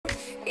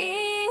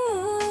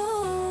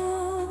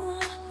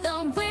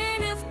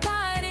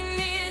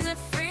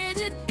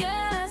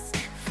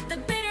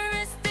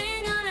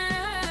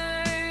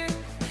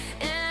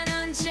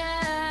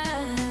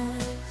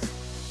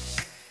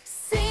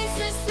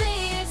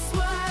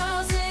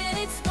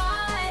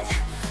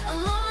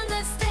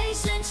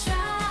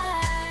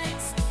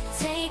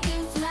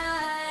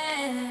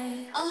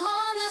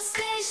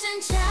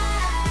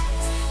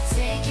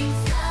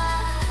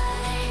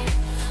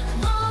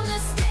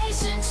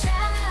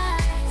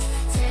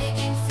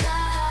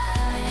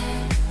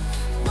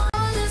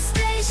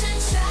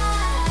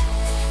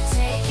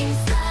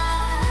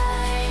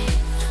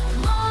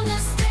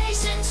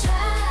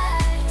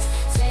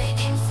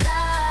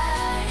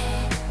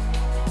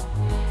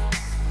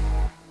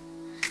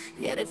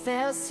yet it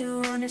fails to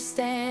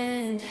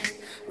understand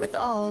with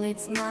all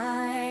its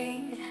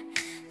might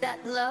that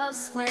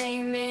love's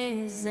flame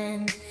is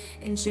an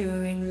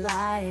enduring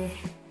light.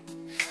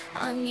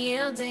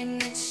 Unyielding,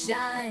 it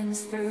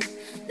shines through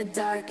the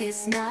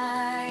darkest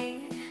night,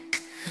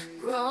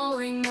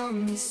 growing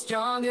only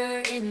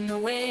stronger in the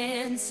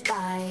wind's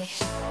spite.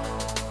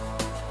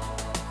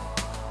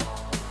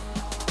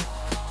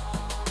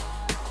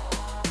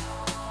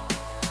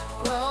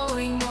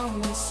 Growing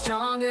only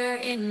stronger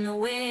in the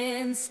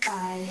wind's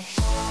spite.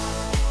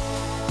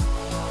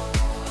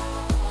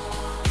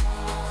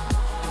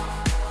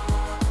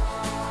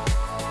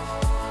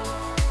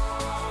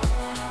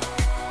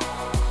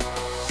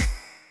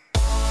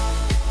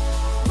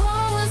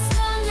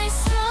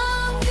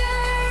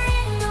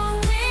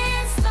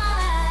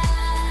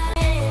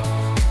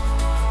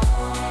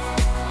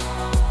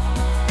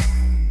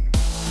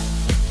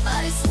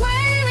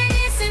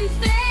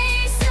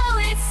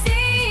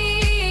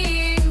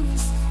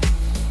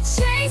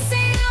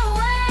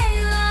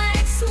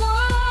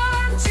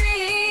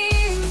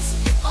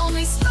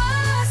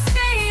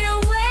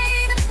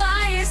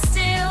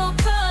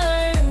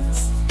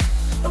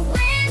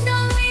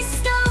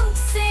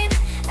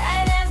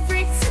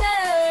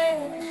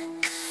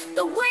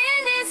 The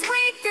wind is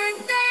weaker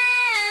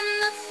than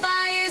the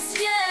fire's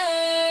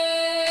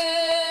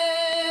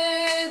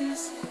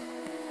yearns.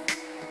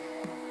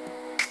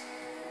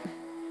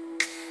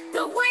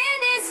 The wind